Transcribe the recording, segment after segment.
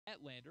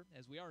at Lander,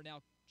 as we are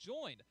now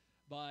joined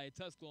by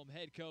Tusculum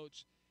head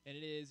coach, and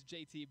it is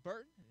JT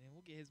Burton. And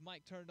we'll get his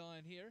mic turned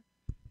on here.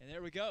 And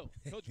there we go.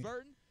 Coach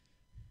Burton,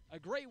 a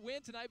great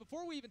win tonight.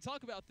 Before we even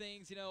talk about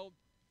things,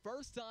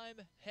 first time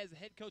as a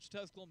head coach of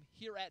Tusculum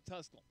here at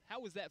Tusculum. How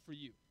was that for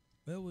you?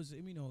 Well, it's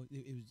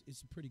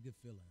a pretty good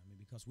feeling. I mean,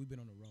 because we've been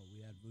on the road.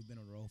 We've been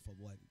on the road for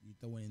what? You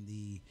throw in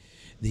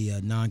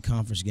the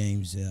non-conference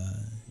games.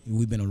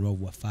 We've been on the road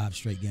for 5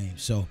 straight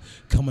games. So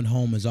coming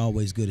home is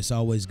always good. It's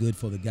always good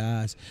for the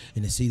guys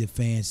and to see the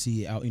fans,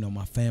 see out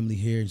my family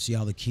here, and see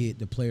all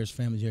the players'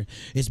 families here.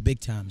 It's big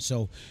time.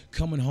 So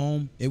coming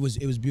home, it was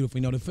beautiful.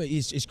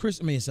 It's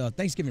Christmas. I mean, it's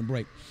Thanksgiving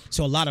break,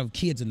 so a lot of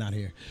kids are not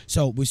here.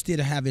 So we still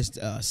have this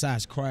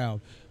size crowd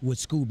with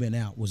school being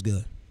out was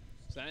good.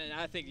 And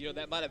I think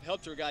that might have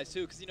helped your guys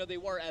too, because they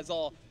weren't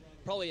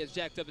probably as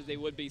jacked up as they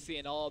would be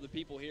seeing all the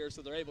people here,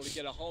 so they're able to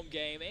get a home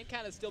game and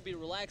kind of still be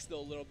relaxed though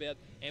a little bit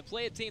and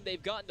play a team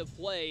they've gotten to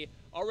play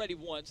already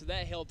once, so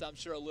that helped, I'm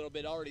sure, a little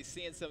bit, already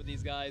seeing some of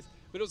these guys.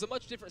 But it was a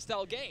much different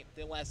style game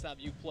than last time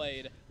you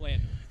played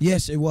Lander.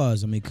 Yes, it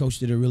was. I mean, Coach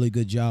did a really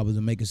good job of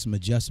making some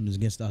adjustments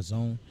against our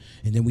zone,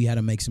 and then we had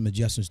to make some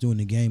adjustments during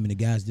the game, and the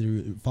guys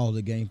did follow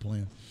the game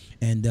plan.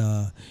 And,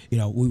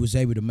 we was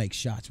able to make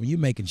shots. When you're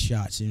making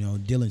shots,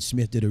 Dylan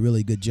Smith did a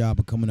really good job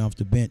of coming off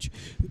the bench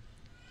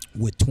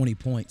with 20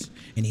 points,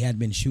 and he hadn't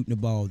been shooting the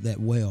ball that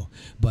well.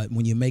 But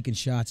when you're making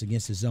shots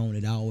against the zone,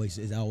 it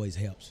always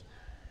helps.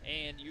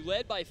 And you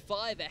led by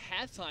 5 at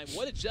halftime.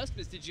 What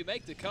adjustments did you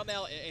make to come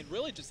out and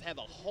really just have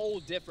a whole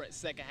different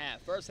second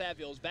half? First half,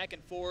 it was back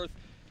and forth.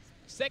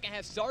 Second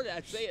half started,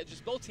 I'd say,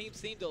 just both teams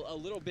seemed a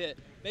little bit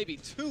maybe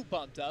too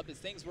pumped up as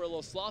things were a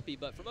little sloppy.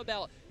 But from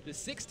about the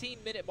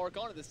 16-minute mark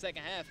on to the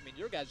second half, I mean,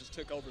 your guys just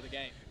took over the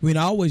game. I mean,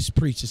 I always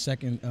preach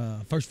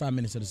the first 5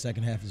 minutes of the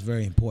second half is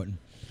very important.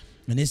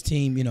 And this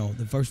team,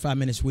 the first 5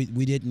 minutes, we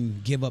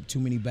didn't give up too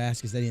many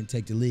baskets. They didn't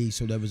take the lead,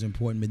 so that was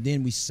important. But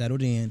then we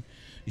settled in.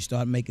 You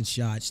start making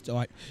shots,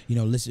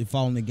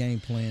 following the game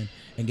plan,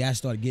 and guys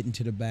started getting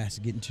to the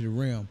basket, getting to the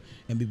rim,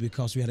 and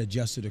because we had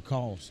adjusted the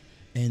calls.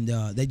 And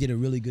they did a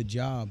really good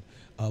job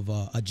of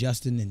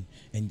adjusting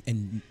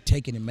and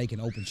taking and making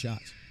open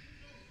shots.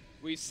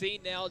 We've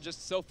seen now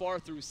just so far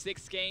through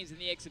 6 games in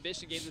the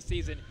exhibition games this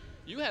season,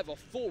 you have a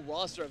full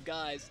roster of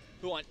guys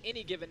who on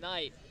any given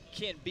night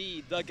can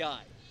be the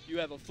guy. You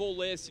have a full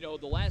list.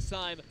 The last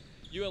time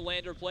you and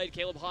Lander played,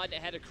 Caleb Hodnett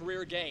had a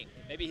career game,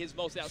 maybe his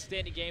most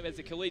outstanding game as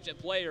a collegiate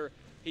player.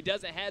 He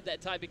doesn't have that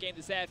type of game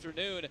this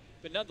afternoon,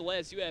 but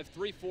nonetheless, you have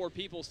 3-4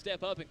 people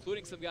step up,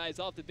 including some guys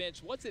off the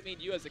bench. What's it mean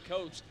to you as a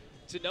coach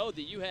to know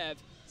that you have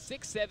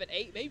 6, 7,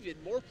 8, maybe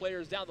even more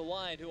players down the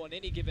line who on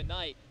any given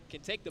night can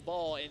take the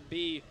ball and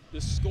be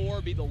the scorer,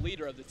 be the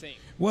leader of the team?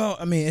 Well,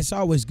 I mean, it's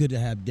always good to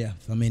have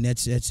depth. I mean,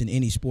 that's in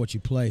any sport you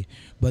play.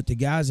 But the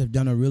guys have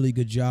done a really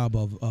good job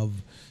of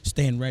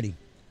staying ready.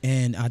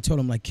 And I told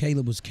him,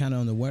 Caleb was kind of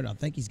on the word. I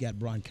think he's got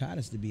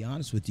bronchitis, to be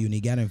honest with you, and he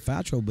got in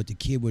foul trouble, but the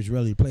kid was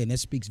ready to play, and that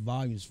speaks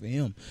volumes for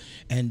him.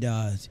 And,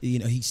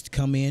 he's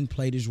come in,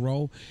 played his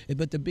role.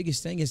 But the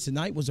biggest thing is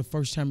tonight was the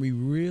first time we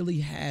really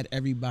had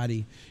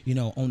everybody,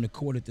 on the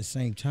court at the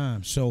same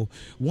time. So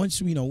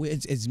once,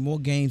 as more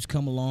games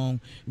come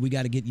along, we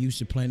got to get used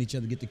to playing each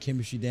other, get the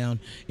chemistry down.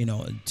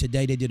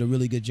 Today they did a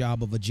really good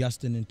job of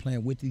adjusting and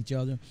playing with each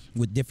other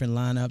with different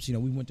lineups.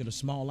 We went to the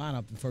small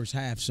lineup the first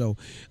half, so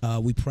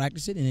we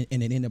practiced it.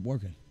 And it ended up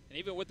working. And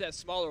even with that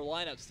smaller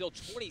lineup, still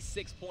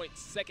 26 points,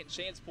 second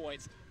chance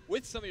points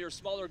with some of your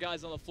smaller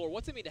guys on the floor.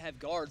 What's it mean to have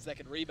guards that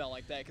can rebound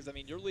like that? Because, I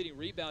mean, your leading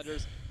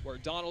rebounders were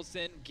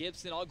Donaldson,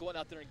 Gibson, all going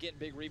out there and getting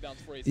big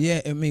rebounds for you. Yeah,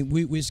 I mean,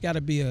 we just got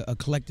to be a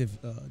collective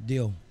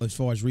deal as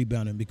far as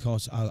rebounding,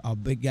 because our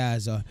big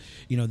guys are,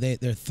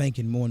 they're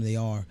thinking more than they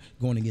are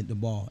going to get the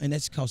ball. And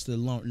that's because they're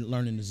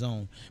learning the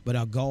zone. But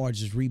our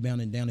guards is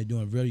rebounding down. They're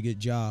doing a really good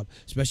job,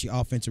 especially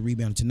offensive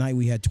rebounding. Tonight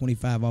we had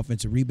 25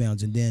 offensive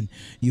rebounds, and then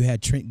you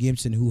had Trent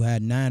Gibson, who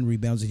had 9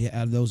 rebounds.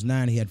 Out of those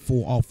 9, he had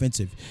 4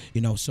 offensive.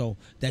 So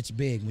that's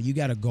big. When you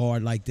got a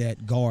guard like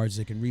that, guards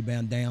that can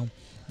rebound down,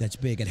 that's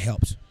big. It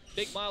helps.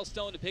 Big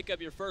milestone to pick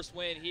up your first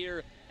win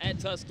here at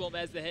Tusculum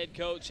as the head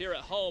coach here at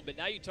home, but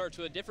now you turn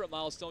to a different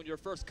milestone, your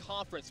first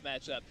conference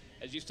matchup.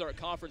 As you start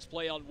conference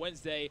play on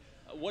Wednesday,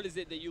 what is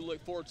it that you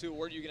look forward to?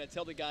 What are you going to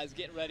tell the guys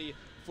getting ready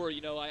for,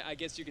 I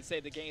guess you could say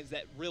the games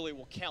that really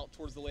will count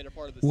towards the later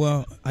part of the season?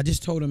 Well, I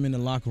just told them in the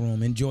locker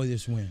room, enjoy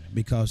this win,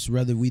 because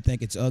whether we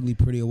think it's ugly,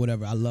 pretty, or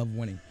whatever, I love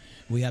winning.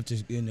 We have to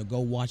go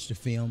watch the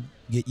film,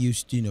 get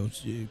used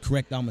to,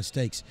 correct our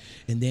mistakes,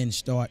 and then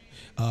start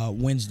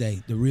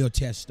Wednesday. The real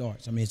test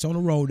starts. I mean, it's on the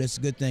road. That's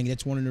a good thing.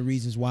 That's one of the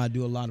reasons why I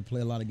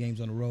play a lot of games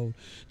on the road,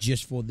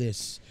 just for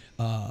this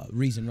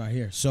reason right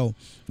here. So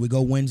we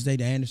go Wednesday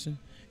to Anderson.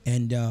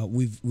 And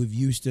we've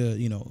used to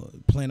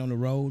playing on the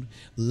road,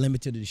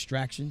 limited the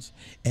distractions,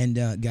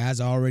 and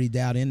guys are already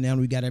dialed in. Now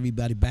we got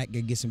everybody back,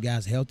 get some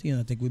guys healthy, and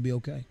I think we'll be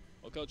okay.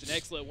 Well, Coach, an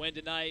excellent win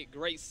tonight.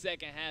 Great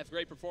second half,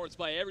 great performance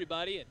by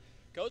everybody. And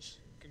Coach,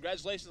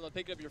 congratulations on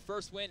picking up your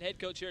first win, head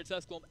coach here at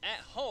Tusculum at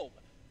home.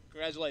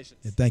 Congratulations.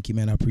 Yeah, thank you,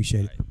 man. I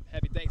appreciate it.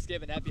 Happy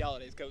Thanksgiving, happy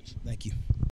holidays, Coach. Thank you.